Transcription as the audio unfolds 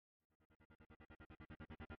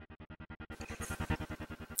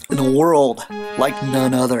a world like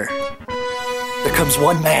none other, there comes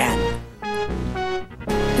one man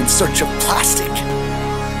in search of plastic,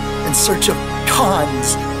 in search of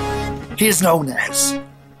cons. He is known as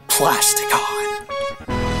Plasticon.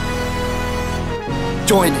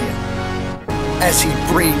 Join him as he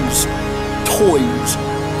brings toys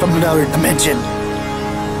from another dimension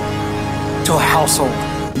to a household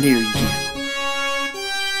near you.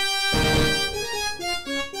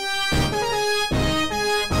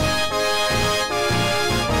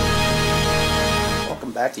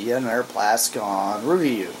 Welcome back to yet another Plasticon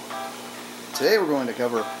review. Today we're going to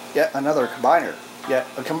cover yet another combiner. Yet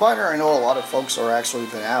a combiner I know a lot of folks are actually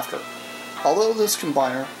been after. Although this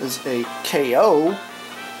combiner is a KO,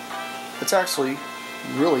 it's actually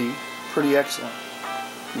really pretty excellent.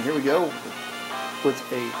 And here we go with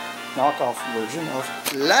a knockoff version of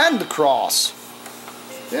Landcross.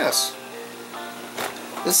 Yes,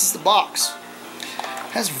 this is the box.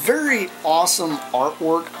 Has very awesome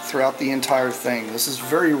artwork throughout the entire thing. This is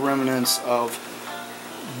very reminiscent of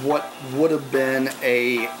what would have been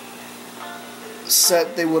a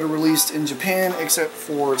set they would have released in Japan, except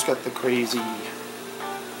for it's got the crazy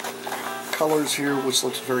colors here, which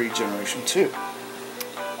looks very Generation 2.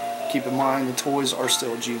 Keep in mind the toys are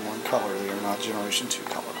still G1 color, they are not Generation 2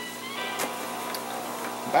 color.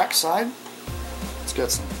 Back side, it's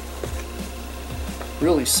got some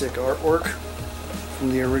really sick artwork from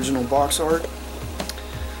the original box art.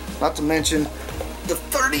 Not to mention the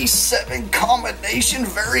 37 combination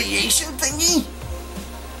variation thingy.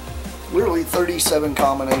 Literally 37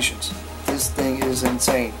 combinations. This thing is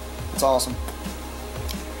insane. It's awesome.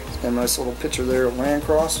 It's got a nice little picture there of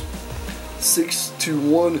Landcross.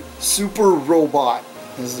 621 Super Robot,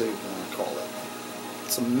 as they want to call it.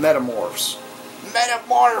 Some metamorphs.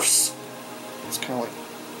 Metamorphs! It's kind of like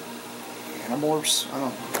Animorphs? I don't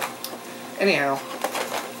know. Anyhow,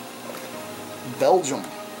 Belgium.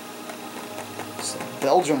 It's a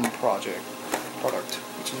Belgium product,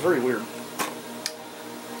 which is very weird.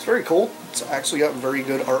 It's very cool. It's actually got very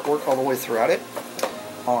good artwork all the way throughout it.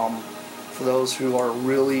 For those who are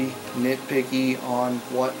really nitpicky on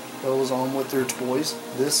what goes on with their toys,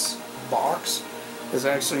 this box is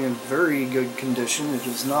actually in very good condition. It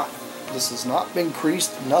is not. This has not been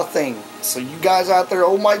creased, nothing. So you guys out there,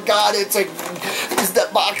 oh my God, is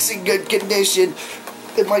that box in good condition?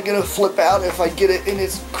 Am I gonna flip out if I get it and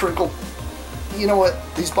it's crinkled? You know what?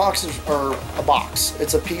 These boxes are a box.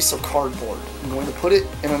 It's a piece of cardboard. I'm going to put it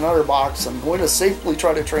in another box. I'm going to safely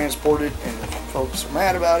try to transport it, and if folks are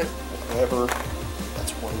mad about it, whatever,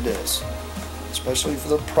 that's what it is. Especially for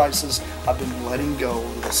the prices I've been letting go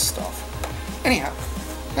of this stuff. Anyhow,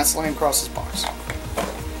 that's Landcross's box.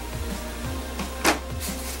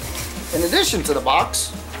 In addition to the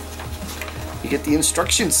box, you get the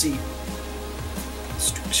instruction sheet.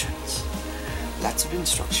 Instructions. Lots of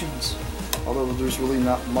instructions. Although there's really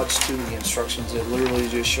not much to the instructions. It literally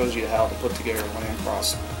just shows you how to put together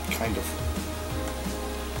Landcross. Kind of.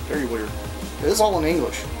 Very weird. It is all in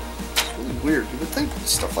English. It's really weird. You would think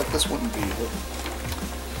stuff like this wouldn't be, but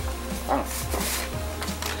I don't know.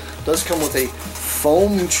 It does come with a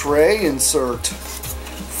foam tray insert.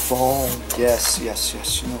 Foam. Yes.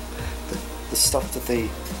 You know, the stuff that they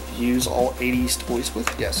use all 80s toys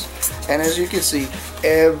with. Yes. And as you can see,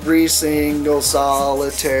 every single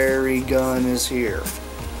solitary gun is here.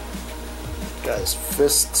 Got his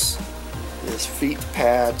fists, his feet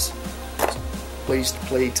pads, his waist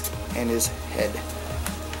plate, and his head.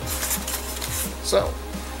 So,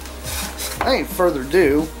 without further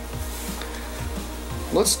ado,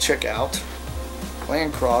 let's check out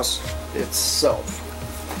Landcross itself.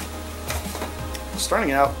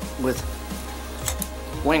 Starting out with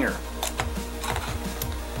Winger.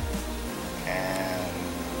 And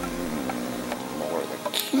more the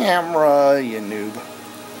camera, you noob.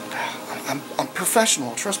 I'm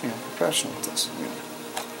professional. Trust me, I'm professional at this.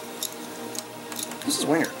 This is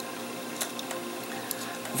Winger.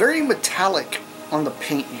 Very metallic on the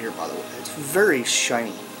paint here, by the way. It's very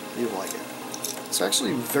shiny. You like it. It's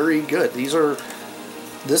actually very good.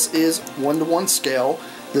 This is 1-to-1 scale.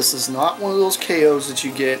 This is not one of those KOs that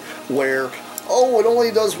you get where, oh, it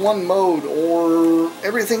only does one mode, or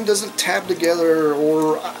everything doesn't tab together,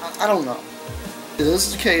 or I don't know. This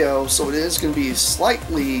is a KO, so it is going to be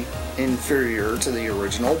slightly inferior to the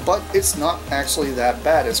original, but it's not actually that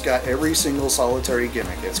bad. It's got every single solitary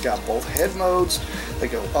gimmick. It's got both head modes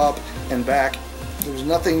that go up and back. There's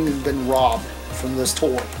nothing been robbed from this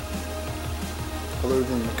toy, other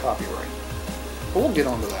than the copyright. But we'll get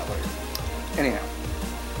onto that later. Anyhow,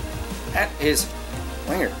 that is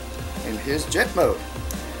Winger in his jet mode.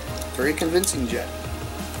 Very convincing jet.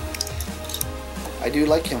 I do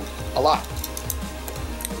like him a lot.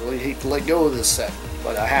 I really hate to let go of this set,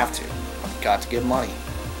 but I have to. I've got to get money.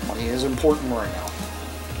 Money is important right now,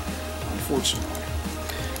 unfortunately.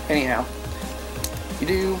 Anyhow, you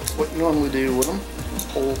do what you normally do with him. You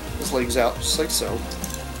pull his legs out just like so,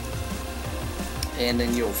 and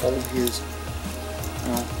then you'll fold his,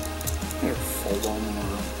 fold them,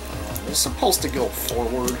 or it's supposed to go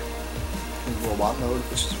forward in robot mode,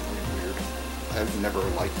 which is really weird. I've never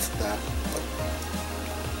liked that, but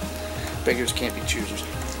beggars can't be choosers.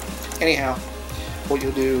 Anyhow, what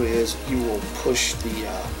you'll do is you will push the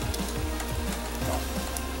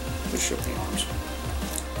push up the arms,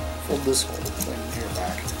 fold this whole thing here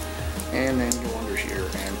back, and then go under here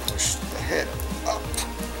and push the head up.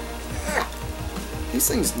 These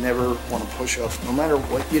things never want to push up, no matter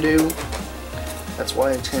what you do. That's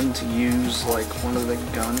why I tend to use like one of the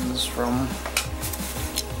guns from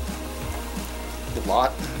the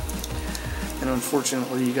lot. And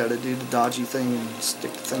unfortunately, you got to do the dodgy thing and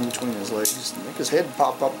stick the thing between his legs and make his head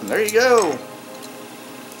pop up, and there you go.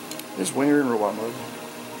 There's Winger in robot mode.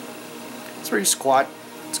 It's very squat.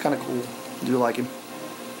 It's kind of cool. I do like him.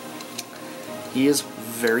 He is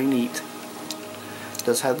very neat.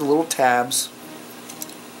 Does have the little tabs,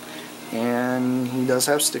 and he does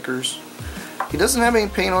have stickers. He doesn't have any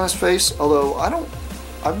paint on his face, although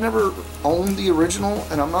I've never owned the original,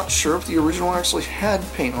 and I'm not sure if the original actually had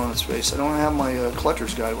paint on its face. I don't have my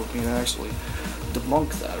collector's guide with me to actually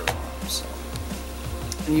debunk that or not. So.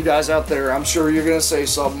 And you guys out there, I'm sure you're going to say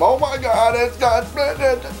something, oh my god, it's got...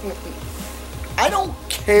 I don't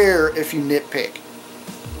care if you nitpick.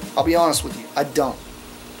 I'll be honest with you, I don't.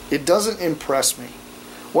 It doesn't impress me.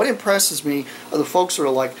 What impresses me are the folks that are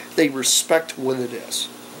like, they respect what it is.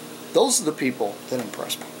 Those are the people that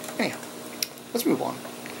impress me. Anyhow, let's move on.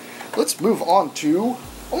 Let's move on to,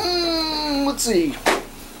 let's see,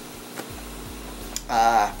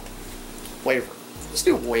 Waver. Let's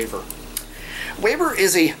do Waver. Waver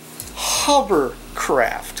is a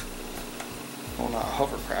hovercraft. Well, not a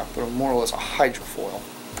hovercraft, but more or less a hydrofoil.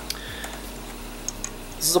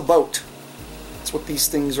 This is a boat. That's what these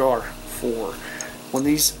things are for. When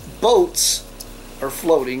these boats are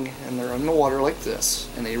floating and they're in the water like this,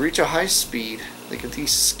 and they reach a high speed, they get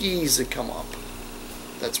these skis that come up.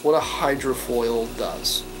 That's what a hydrofoil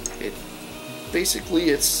does. It basically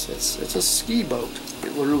it's a ski boat.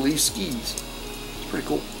 It literally skis. It's pretty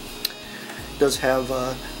cool. It does have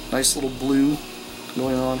a nice little blue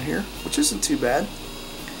going on here, which isn't too bad.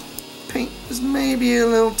 Paint is maybe a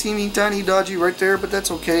little teeny tiny dodgy right there, but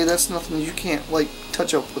that's okay. That's nothing you can't like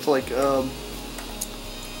touch up with like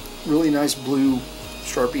really nice blue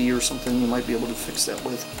Sharpie or something. You might be able to fix that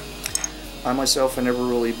with. I myself, I never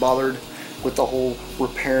really bothered with the whole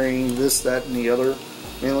repairing this, that, and the other,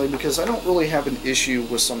 mainly because I don't really have an issue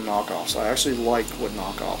with some knockoffs. I actually like what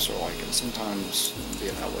knockoffs are like, and sometimes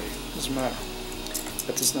being that way doesn't matter.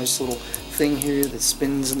 Got this nice little thing here that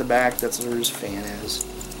spins in the back. That's where his fan is,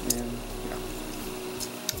 and yeah.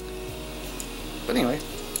 But anyway.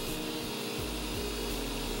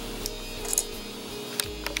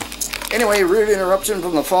 Anyway, rude interruption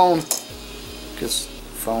from the phone, because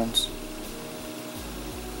phones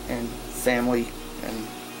and family and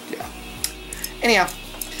yeah. Anyhow,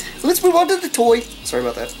 let's move on to the toy. Sorry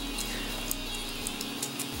about that.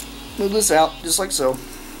 Move this out just like so.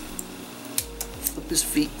 Flip his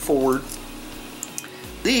feet forward.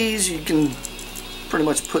 These you can pretty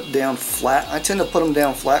much put down flat. I tend to put them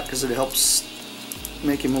down flat because it helps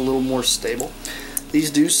make him a little more stable.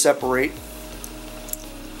 These do separate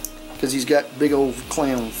because he's got big old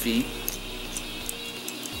clown feet.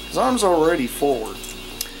 His arms are already forward.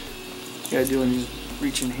 You gotta do is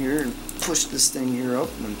reach in here and push this thing here up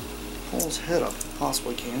and pull his head up if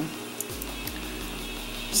possibly can.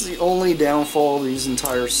 This is the only downfall of these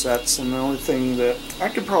entire sets, and the only thing that I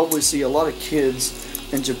could probably see a lot of kids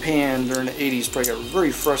in Japan during the 80s probably got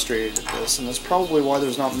very frustrated at this, and that's probably why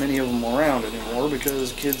there's not many of them around anymore,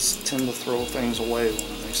 because kids tend to throw things away when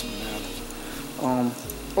it makes them mad.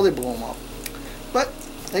 Or they blow them up. But,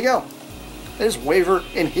 there you go. There's Waver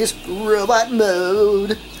in his robot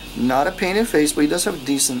mode. Not a painted face, but he does have a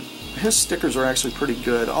decent... His stickers are actually pretty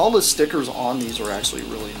good. All the stickers on these are actually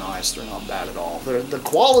really nice. They're not bad at all. The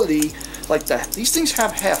quality, like these things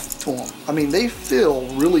have heft to them. I mean, they feel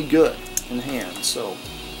really good in hand, so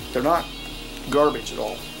they're not garbage at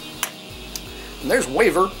all. And there's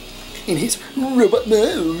Waver in his robot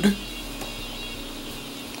mode.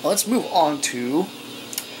 Let's move on to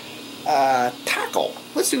Tackle.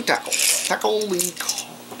 Let's do Tackle. Tackle the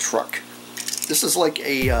truck. This is like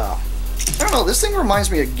a, I don't know, this thing reminds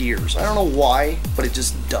me of Gears. I don't know why, but it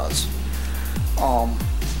just does.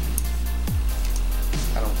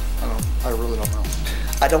 I really don't know.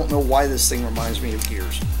 I don't know why this thing reminds me of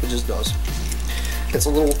Gears. It just does. It's a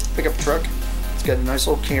little pickup truck. It's got a nice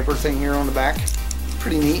little camper thing here on the back.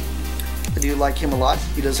 Pretty neat. I do like him a lot.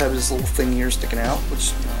 He does have his little thing here sticking out,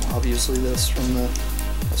 which, you know, obviously that's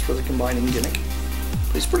for the combining gimmick.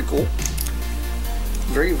 But he's pretty cool.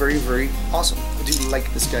 Very, very, very awesome. I do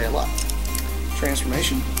like this guy a lot.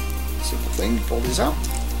 Transformation. Simple thing. You pull these out.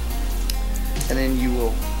 And then you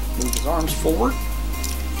will move his arms forward.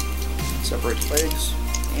 Separate his legs.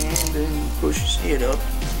 And then push his head up.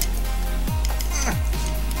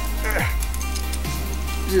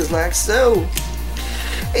 Just like so.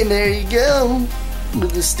 And there you go.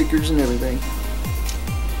 With the stickers and everything.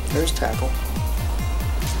 There's Tackle.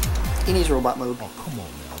 He needs robot mode. Oh, come on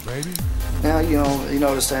now, baby. Now, you know, you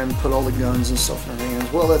notice I haven't put all the guns and stuff in their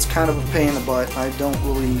hands. Well, that's kind of a pain in the butt. I don't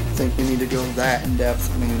really think we need to go that in depth.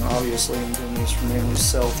 I mean, obviously, I'm doing these for mainly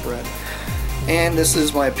sell-thread. And this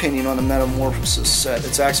is my opinion on the Metamorphosis set.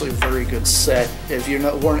 It's actually a very good set. If you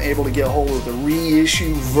weren't able to get a hold of the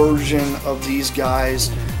reissue version of these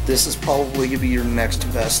guys, this is probably going to be your next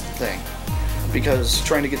best thing. Because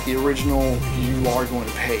trying to get the original, you are going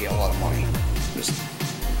to pay a lot of money. Just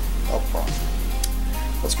up front.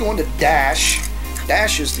 Let's go into Dash.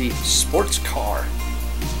 Dash is the sports car.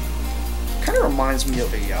 Kind of reminds me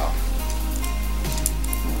of a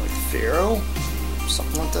like Pharaoh,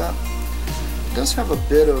 something like that. It does have a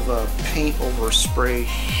bit of a paint over spray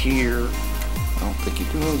here. I don't think you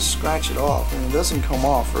can really scratch it off, and it doesn't come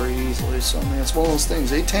off very easily. So I mean, it's one of those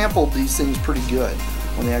things. They tampled these things pretty good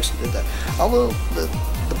when they actually did that. Although the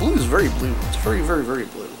blue is very blue. It's very, very, very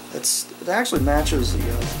blue. It actually matches the.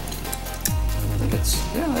 I think it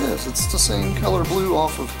is. It's the same color blue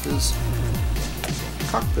off of his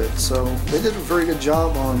cockpit. So they did a very good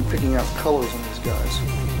job on picking out colors on these guys.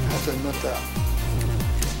 I have to admit that.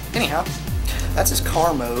 Anyhow, that's his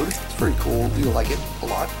car mode. It's pretty cool. I do like it a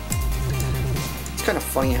lot. It's kind of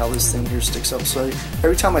funny how this thing here sticks up. So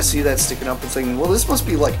every time I see that sticking up, I'm thinking, well, this must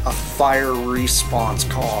be like a fire response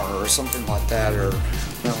car or something like that, or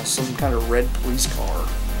you know, some kind of red police car.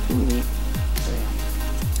 Pretty neat.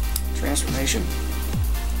 Transformation.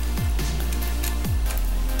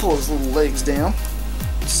 Pull his little legs down.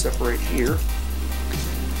 Separate here.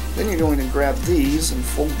 Then you're going to grab these and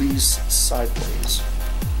fold these sideways.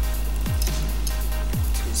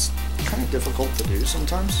 It's kind of difficult to do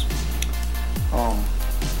sometimes.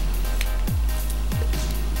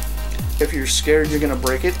 If you're scared you're going to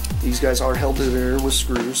break it, these guys are held to there with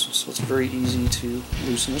screws, so it's very easy to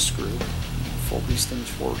loosen a screw. Fold these things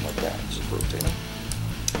forward like that. Just rotate them.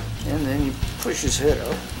 And then you push his head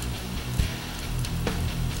up.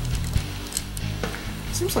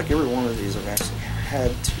 Seems like every one of these I've actually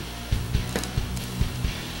had to.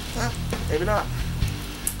 Maybe not.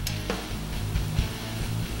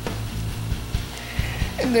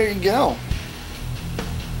 And there you go.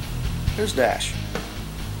 There's Dash.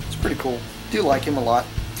 It's pretty cool. Do like him a lot.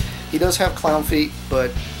 He does have clown feet,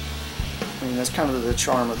 but I mean that's kind of the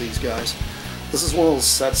charm of these guys. This is one of those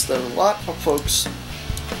sets that a lot of folks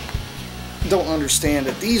don't understand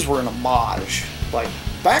that these were an homage. Like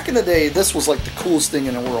back in the day, this was like the coolest thing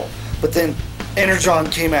in the world. But then Energon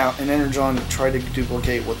came out, and Energon tried to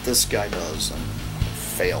duplicate what this guy does and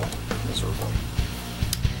failed miserably.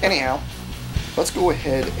 Anyhow, let's go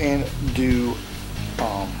ahead and do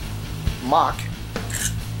Mach,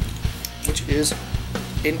 which is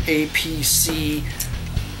an APC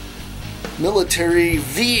military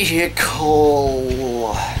vehicle.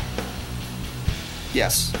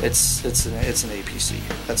 Yes, it's an APC.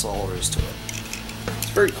 That's all there is to it.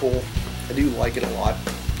 It's very cool. I do like it a lot.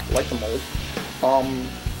 I like the mold.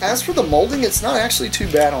 As for the molding, it's not actually too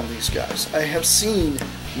bad on these guys. I have seen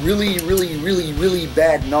really, really, really, really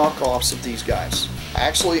bad knockoffs of these guys. I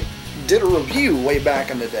actually did a review way back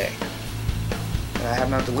in the day, and I have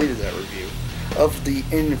not deleted that review, of the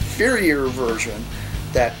inferior version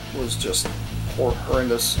that was just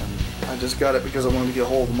horrendous, and I just got it because I wanted to get a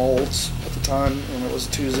hold of the molds at the time, and it was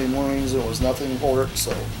Tuesday mornings, and it was nothing for it,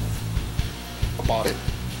 so I bought it.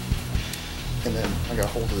 And then I got a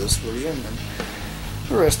hold of this version, and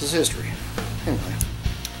the rest is history. Anyway,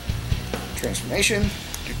 transformation.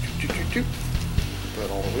 Put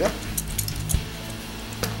it all the way up.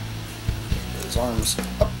 Put his arms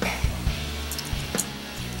up.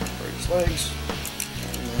 Break his legs.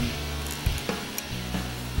 And then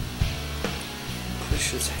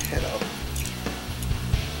push his head up.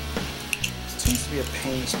 It seems to be a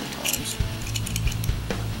pain sometimes.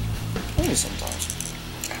 Only sometimes.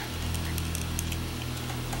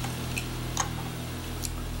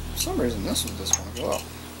 For some reason this one doesn't want to go up.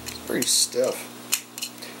 It's pretty stiff.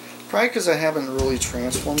 Probably because I haven't really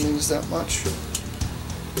transformed these that much.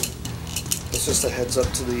 It's just a heads up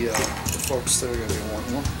to the folks that are going to be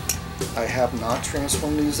wanting one. I have not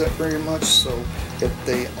transformed these that very much, so if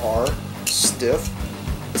they are stiff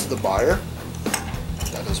to the buyer,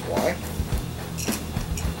 that is why.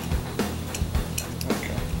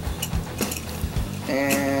 Okay.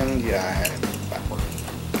 And yeah, I had it backward,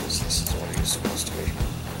 because this is what he's supposed to be.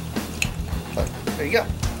 But there you go.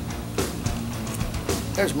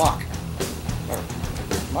 There's Mock. Or,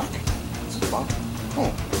 Mock? This is Mock.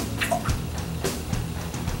 Oh.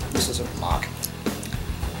 This isn't Mock.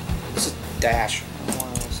 This is Dash.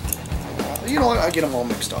 You know what? I get them all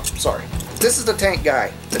mixed up. Sorry. This is the tank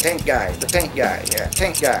guy. The tank guy. The tank guy. Yeah,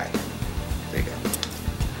 tank guy. There you go.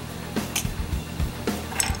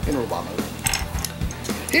 In robot mode.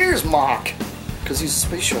 Here's Mock. Because he's a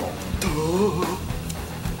space shuttle. God.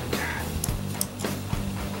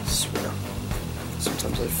 I swear.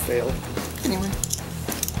 Sometimes I fail. Anyway.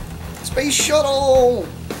 Space shuttle!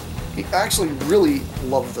 I actually really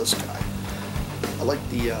love this guy. I like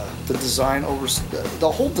the design over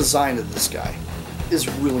the whole design of this guy is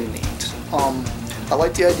really neat. I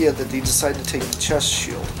like the idea that they decided to take the chest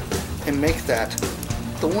shield and make that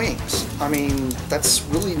the wings. I mean, that's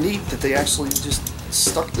really neat that they actually just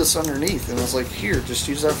stuck this underneath and was like, here, just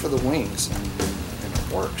use that for the wings, and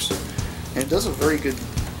it works. And it does a very good,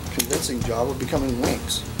 convincing job of becoming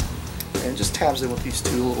wings. And it just tabs in with these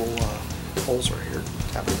two little holes right here.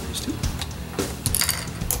 Tap in these two.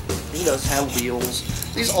 He does have wheels.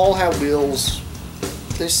 These all have wheels.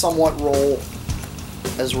 They somewhat roll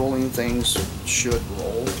as rolling things should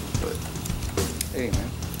roll, but anyway.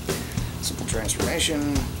 Simple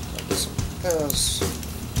transformation. This.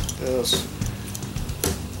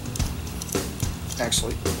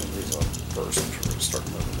 Actually, let me read up first before we start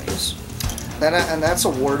moving these. And that's a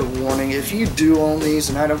word of warning. If you do own these,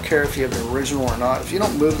 and I don't care if you have the original or not, if you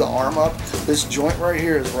don't move the arm up, this joint right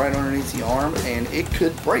here is right underneath the arm, and it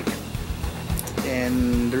could break.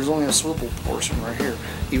 And there's only a swivel portion right here.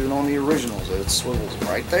 Even on the originals, it swivels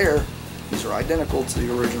right there. These are identical to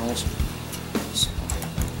the originals. So,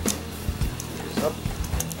 here's up.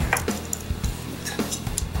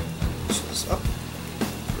 Push this up.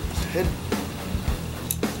 Here's the head.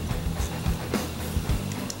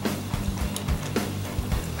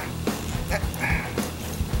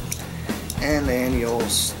 And then he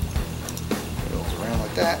rolls around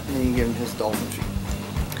like that, and then you give him his dolphin feet.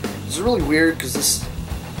 It's really weird because this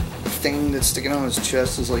thing that's sticking on his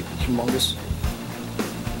chest is like humongous.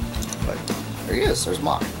 But there he is, there's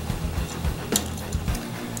Mock.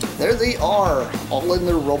 There they are, all in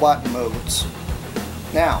their robot modes.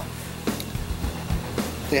 Now,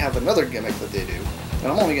 they have another gimmick that they do,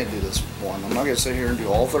 and I'm only going to do this one. I'm not going to sit here and do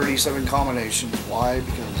all 37 combinations. Why?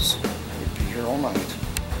 Because we'd be here all night.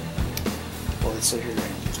 Well, let's sit here and do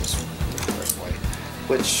this one the correct way.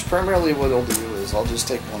 Which, primarily what I'll do is I'll just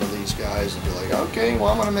take one of these guys and be like, okay, well,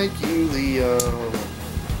 I'm going to make you the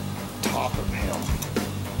top of him.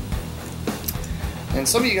 And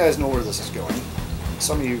some of you guys know where this is going.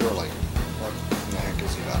 Some of you are like, what in the heck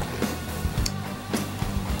is he about to do?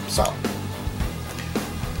 So,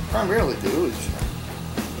 primarily do is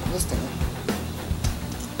this thing.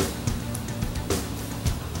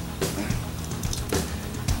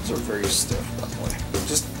 These are very stiff, by the way.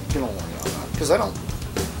 Just gonna warn you on that, because I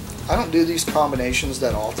don't do these combinations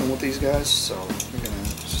that often with these guys, so you're gonna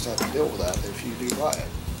just have to deal with that if you do buy it.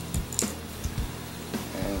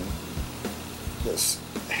 And this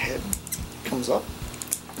head comes up.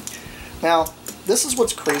 Now, this is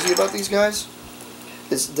what's crazy about these guys.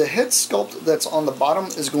 Is the head sculpt that's on the bottom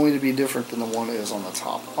is going to be different than the one that is on the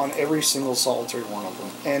top on every single solitary one of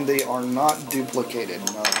them, and they are not duplicated.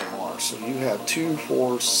 None of them are. So you have 2,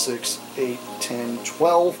 4, 6, 8, 10,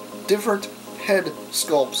 12 different head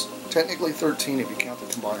sculpts. Technically 13 if you count the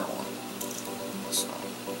combiner one. So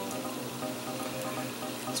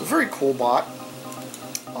it's a very cool bot.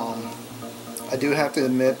 I do have to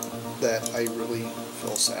admit that I really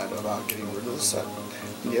feel sad about getting rid of the set.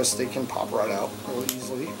 Yes, they can pop right out really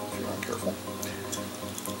easily if you're not careful,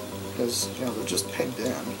 because you know they're just pegged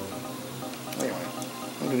in. Anyway,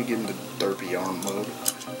 I'm going to get into derpy arm mode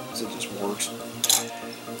because it just works.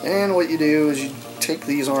 And what you do is you take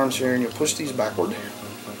these arms here and you push these backward,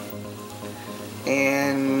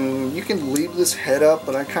 and you can leave this head up,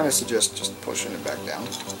 but I kind of suggest just pushing it back down.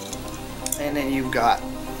 And then you've got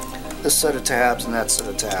this set of tabs and that set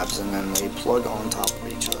of tabs, and then they plug on top of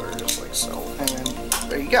each other just like so. And then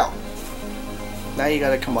there you go. Now you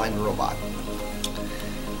got a combined robot,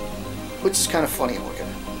 which is kind of funny looking.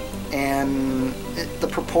 And the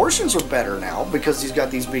proportions are better now because he's got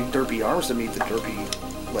these big derpy arms to meet the derpy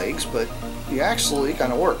legs, but it actually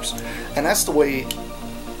kind of works. And that's the way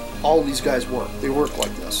all these guys work. They work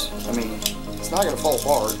like this. I mean, it's not going to fall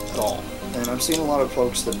apart at all. And I've seen a lot of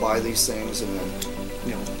folks that buy these things and then,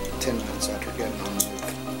 you know, 10 minutes after getting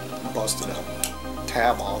them, busted a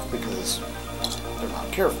tab off because they're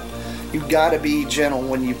not careful. You've got to be gentle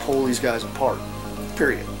when you pull these guys apart,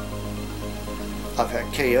 period. I've had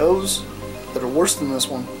KOs that are worse than this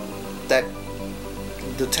one, that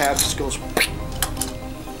the tab just goes, I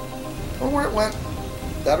don't know where it went,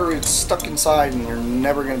 that or it's stuck inside and you're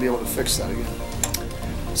never going to be able to fix that again.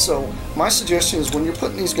 So my suggestion is when you're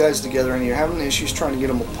putting these guys together and you're having issues trying to get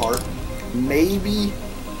them apart, maybe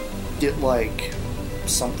get like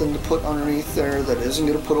something to put underneath there that isn't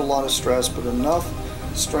going to put a lot of stress, but enough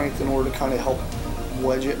strength in order to kind of help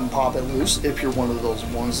wedge it and pop it loose if you're one of those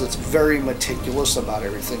ones that's very meticulous about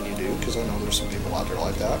everything you do, because I know there's some people out there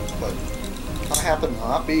like that, but I happen to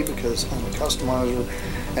not be because I'm a customizer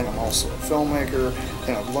and I'm also a filmmaker,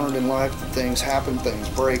 and I've learned in life that things happen, things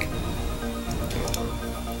break.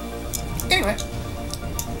 Anyway,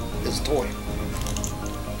 it's a toy.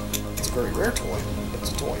 It's a very rare toy, but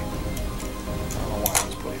it's a toy. I don't know why I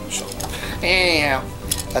was putting it in the show. Anyhow,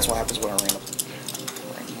 that's what happens when I ramble.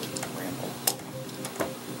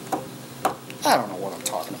 I don't know what I'm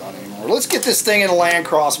talking about anymore. Let's get this thing in a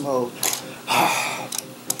Landcross mode. Well,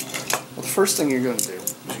 the first thing you're going to do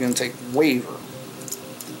is you're going to take Waver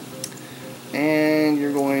and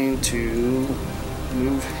you're going to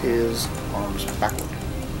move his arms backward.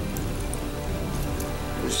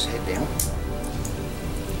 Push his head down.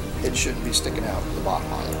 Head shouldn't be sticking out at the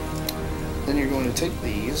bottom either. Then you're going to take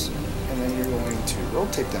these and then you're going to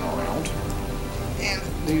rotate them around and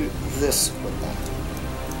do this with them.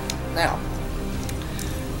 Now,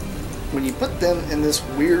 when you put them in this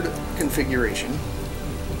weird configuration,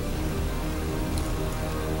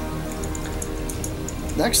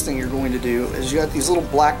 next thing you're going to do is you got these little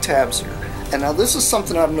black tabs here. And now this is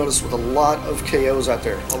something I've noticed with a lot of KOs out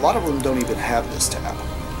there. A lot of them don't even have this tab.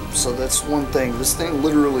 So that's one thing. This thing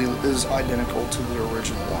literally is identical to the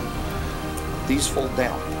original one. These fold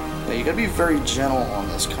down. Now you got to be very gentle on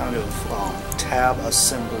this kind of tab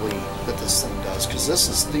assembly that this thing does, because this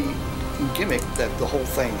is the gimmick that the whole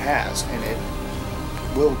thing has, and it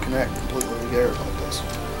will connect completely together like this.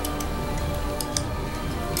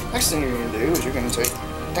 Next thing you're going to do is you're going to take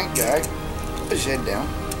tank guy, put his head down,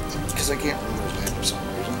 because I can't remember his name for some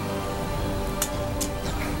reason,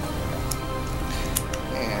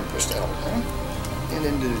 and push that all down, and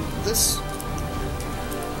then do this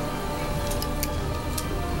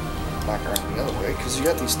back around the other way, because you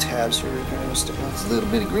got these tabs here kind of sticking out. It's a little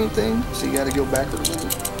bitty green thing, so you got to go backwards with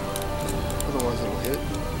it. Otherwise it'll hit.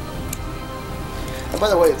 And by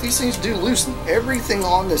the way, if these things do loosen, everything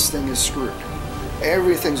on this thing is screwed.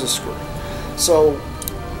 Everything's a screw. So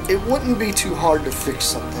it wouldn't be too hard to fix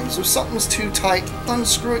some things. If something's too tight,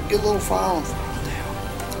 unscrew it, get a little file and throw it down.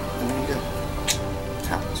 And then you go. It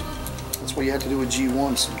happens. That's what you have to do with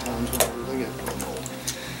G1 sometimes whenever they get put old.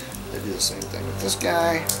 They do the same thing with this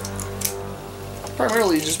guy.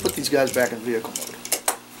 Primarily you just put these guys back in vehicle mode.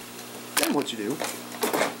 Then what you do,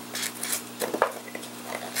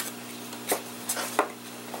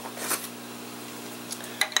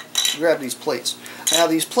 grab these plates. Now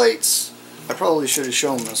these plates, I probably should have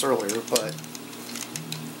shown this earlier, but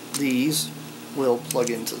these will plug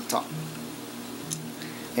into the top.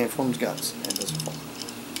 And it forms guts, and it doesn't fall.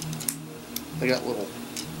 They got little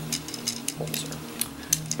holes there.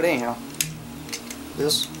 But anyhow,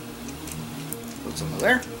 this puts into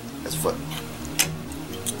there, that's foot.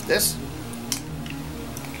 This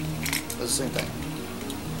does the same thing.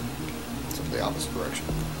 It's the opposite direction.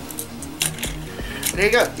 There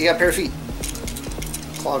you go. You got a pair of feet.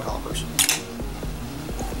 Clog hoppers.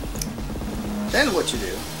 Then what you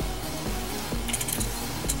do,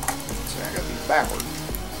 so I got these backward.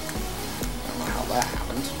 I don't know how that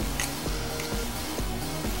happened.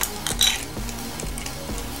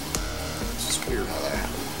 It's just weird how that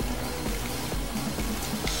happened.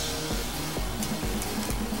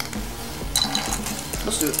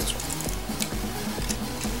 Let's do it this way.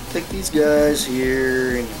 Take these guys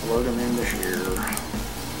here and you plug them into here.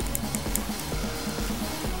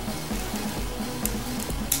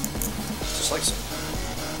 Just like so.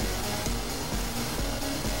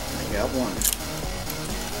 I got one.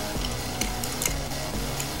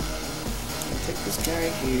 You take this guy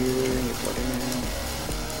here and you plug him in.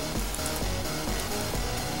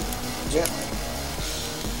 Gently.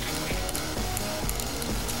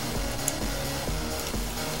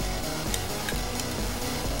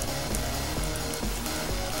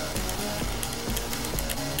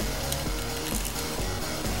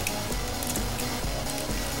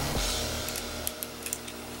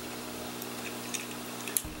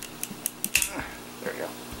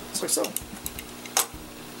 Just like so.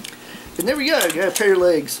 And there we go, you got a pair of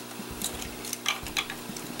legs.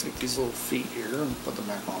 Take these little feet here and put them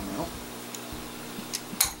back on now.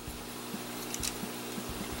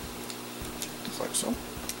 Just like so.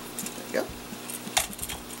 There you go.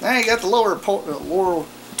 Now you got the lower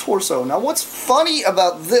torso. Now what's funny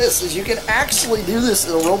about this is you can actually do this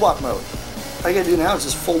in a robot mode. All you gotta do now is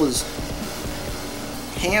just fold his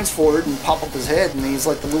hands forward and pop up his head, and he's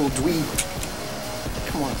like the little dweeb.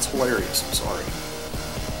 Come on, it's hilarious. I'm sorry.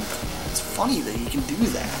 It's funny that you can do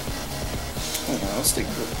that. Anyway, let's take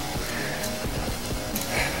the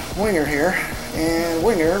winger here, and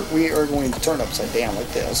winger we are going to turn upside down like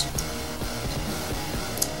this.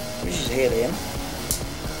 Push his head in.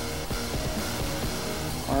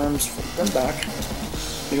 Arms fold them back.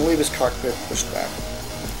 You can leave his cockpit pushed back.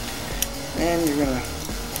 And you're going to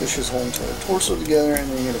push his whole entire torso together, and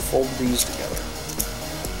then you're going to fold these together.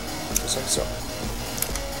 Just like so.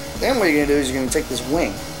 Then what you're going to do is you're going to take this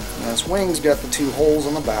wing. And this wing's got the two holes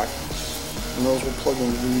on the back. And those will plug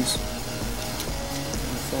into these. In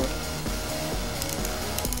the front.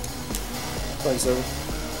 Like so.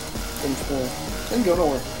 Didn't go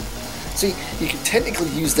nowhere. See, you can technically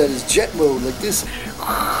use that as jet mode, like this.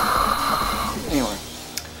 Anyway.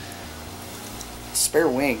 Spare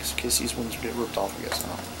wings, in case these ones get ripped off, I guess.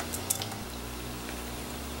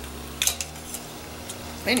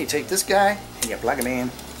 Then you take this guy, and you plug him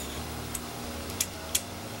in.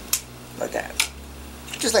 Like that.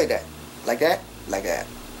 Just like that. Like that. Like that.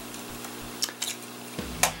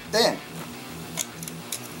 Then,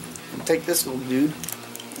 you take this little dude,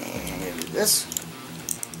 and you do this.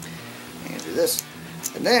 And do this.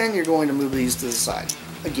 And then you're going to move these to the side.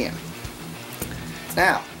 Again.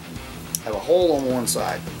 Now, I have a hole on one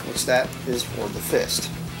side, which that is for the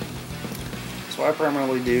fist. So what I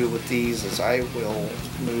primarily do with these is I will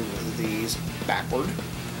move these backward,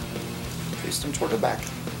 face them toward the back,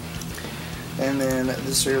 and then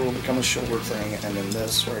this here will become a shoulder thing, and then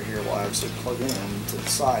this right here will actually plug in to the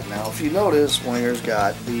side. Now if you notice, Winger's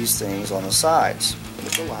got these things on the sides,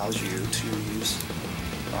 which allows you to use,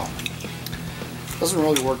 well, doesn't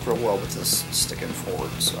really work real well with this sticking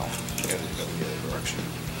forward, so you gotta go the other direction.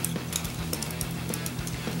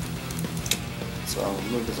 So I'll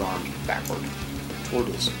move his arm backward toward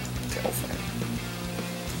his tail fin.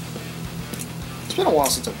 It's been a while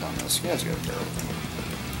since I've done this. You guys gotta bear with me.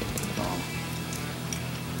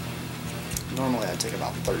 Normally I take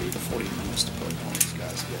about 30 to 40 minutes to put one of these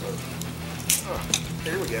guys together.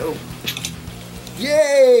 There we go.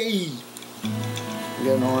 Yay! We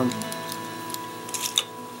got an arm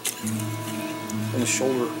and a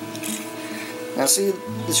shoulder. Now see,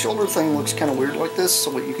 the shoulder thing looks kind of weird like this,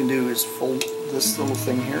 so what you can do is fold this little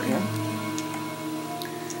thing here in,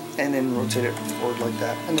 and then rotate it forward like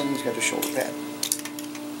that, and then he's got a shoulder pad.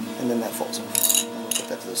 And then that falls off. I'm going to put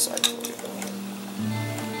that to the side for you.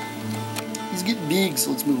 He's getting big,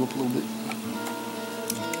 so let's move up a little bit.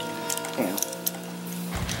 Yeah.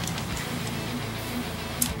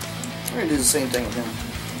 We're going to do the same thing with him.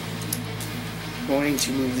 Going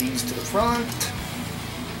to move these to the front.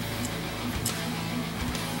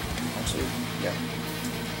 Actually, yeah.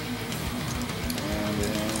 And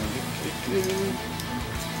then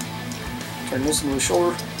turn this into a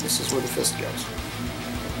shoulder. This is where the fist goes.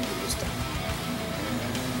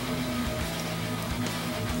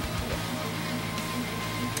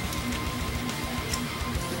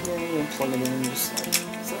 And plug it in just like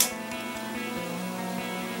so.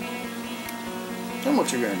 Then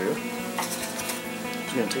what you're going to do is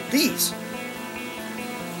you're going to take these.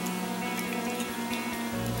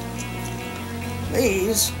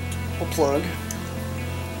 These will plug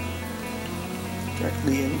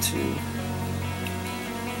directly into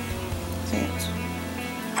his hands.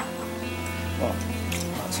 Well,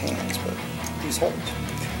 not his hands, but these holes.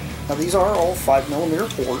 Now these are all 5mm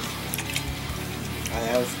port. I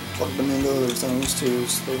have plugged them into other things too,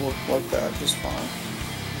 so they look like that just fine.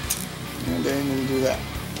 And then you can do that.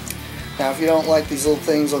 Now if you don't like these little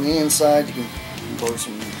things on the inside, you can burn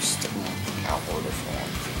some and stick them outward if you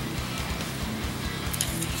want.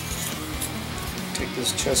 Take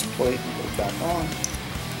this chest plate and put it back on.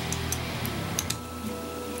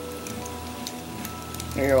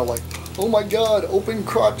 And you're all like, oh my god, open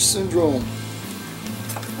crotch syndrome.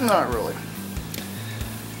 Not really.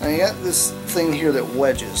 Now you got this thing here that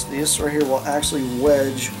wedges. This right here will actually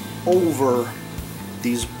wedge over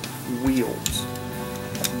these wheels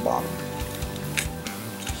at the bottom.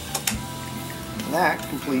 And that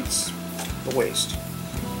completes the waist.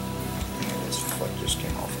 And this foot just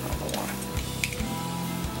came off, I don't know why.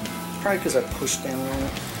 Probably because I pushed down on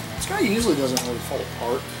it. This guy usually doesn't really fall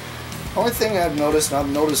apart. Only thing I've noticed, and I've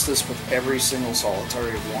noticed this with every single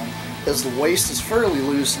solitary one, is the waist is fairly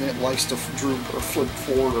loose and it likes to droop or flip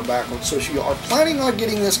forward or backwards. So if you are planning on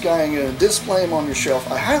getting this guy and going to display him on your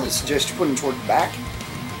shelf, I highly suggest you put him toward the back.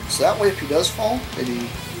 So that way if he does fall, he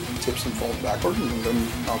tips and falls backward and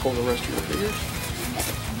then knock over the rest of your figures.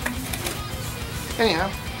 Anyhow,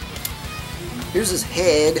 here's his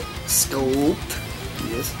head sculpt.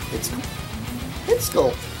 Yes, head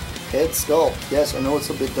sculpt. Head sculpt. Yes, I know it's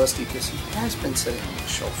a bit dusty because he has been sitting on the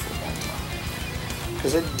shelf for a long time.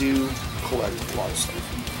 Because I do collect a lot of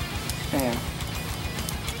stuff. And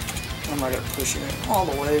I'm not going to push it in all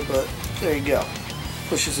the way, but there you go.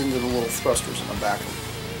 Pushes into the little thrusters in the back of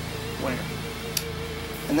the winger.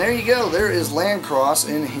 And there you go. There is Landcross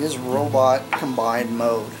in his robot combined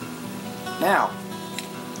mode. Now,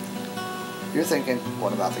 you're thinking,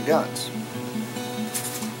 what about the guns?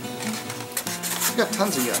 I've got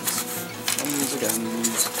tons of guns. Tons of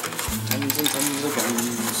guns. Tons and tons of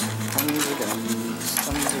guns. Tons of guns.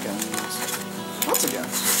 Tons of guns. Lots of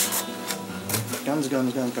guns. Guns,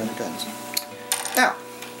 guns, guns, guns, guns. Now,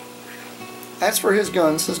 as for his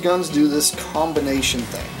guns do this combination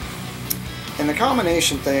thing. And the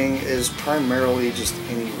combination thing is primarily just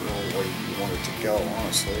any real way you want it to go,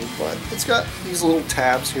 honestly. But it's got these little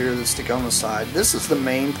tabs here that stick on the side. This is the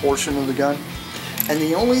main portion of the gun. And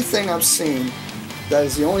the only thing I've seen that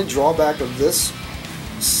is the only drawback of this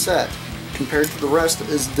set compared to the rest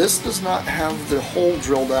is this does not have the hole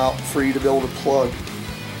drilled out for you to be able to plug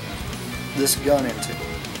this gun into.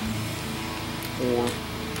 Or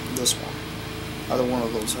this one. Either one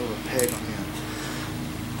of those have a peg on the end.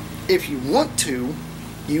 If you want to,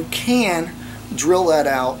 you can drill that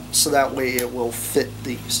out so that way it will fit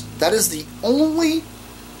these. That is the only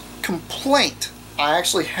complaint I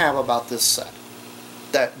actually have about this set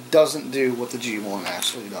that doesn't do what the G1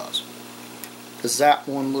 actually does. Is that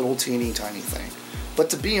one little teeny tiny thing. But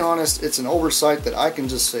to be honest, it's an oversight that I can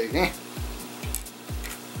just say,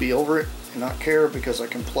 be over it and not care, because I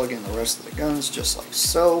can plug in the rest of the guns just like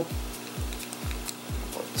so.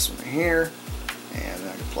 Plug this one in here, and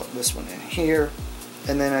I can plug this one in here,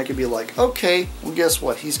 and then I could be like, okay, well guess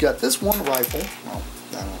what? He's got this one rifle. Well,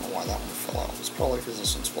 I don't know why that one fell out. It's probably because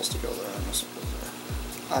this one's supposed to go there and this one goes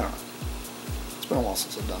there. I don't know. It's been a while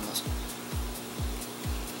since I've done this.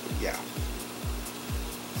 But yeah.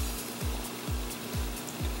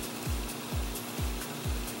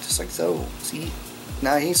 Just like so. See?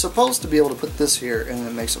 Now he's supposed to be able to put this here and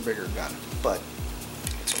it makes a bigger gun, but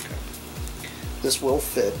it's okay. This will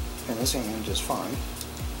fit in his hand just fine.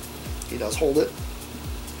 He does hold it.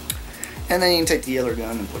 And then you can take the other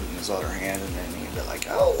gun and put it in his other hand, and then you can be like,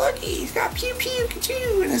 oh look, he's got pew pew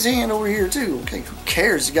pew in his hand over here too. Okay, who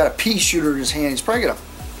cares? He's got a pea shooter in his hand. He's probably gonna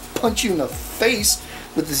punch you in the face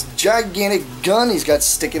with this gigantic gun he's got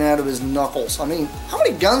sticking out of his knuckles. I mean, how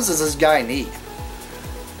many guns does this guy need?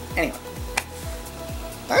 Anyway,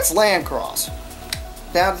 that's Landcross.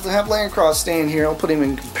 Now to have Landcross stand here, I'll put him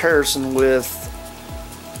in comparison with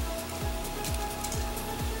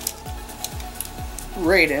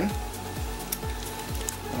Raiden.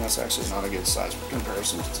 And that's actually not a good size for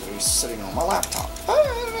comparison, so he's sitting on my laptop.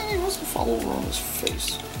 He wants to fall over on his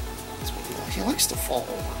face. That's what he likes. He likes to fall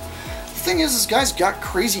over. The thing is, this guy's got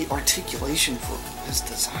crazy articulation for his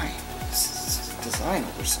design. It's design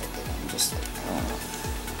oversight that I'm just like, I don't know.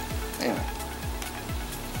 Anyway.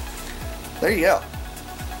 There you go.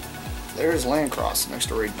 There's Landcross next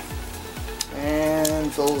to Raiden.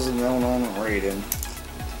 And Phil's the known Raiden.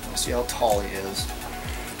 Let's see how tall he is.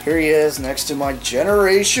 Here he is next to my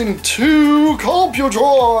Generation 2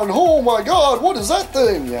 Computron. Oh my god, what is that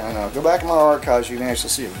thing? Yeah, I know. Go back in my archives, you can actually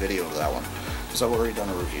see a video of that one, because I've already done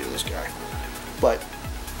a review of this guy. But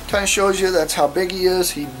kind of shows you that's how big he is.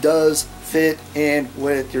 He does fit in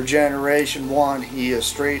with your Generation 1. He is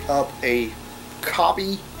straight up a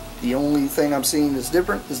copy. The only thing I'm seeing that's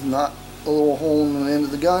different is not a little hole in the end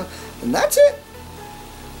of the gun, and that's it.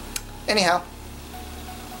 Anyhow,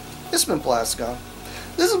 this has been Plasticon.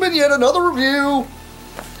 This has been yet another review,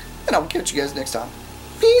 and I'll catch you guys next time.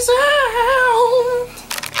 Peace out!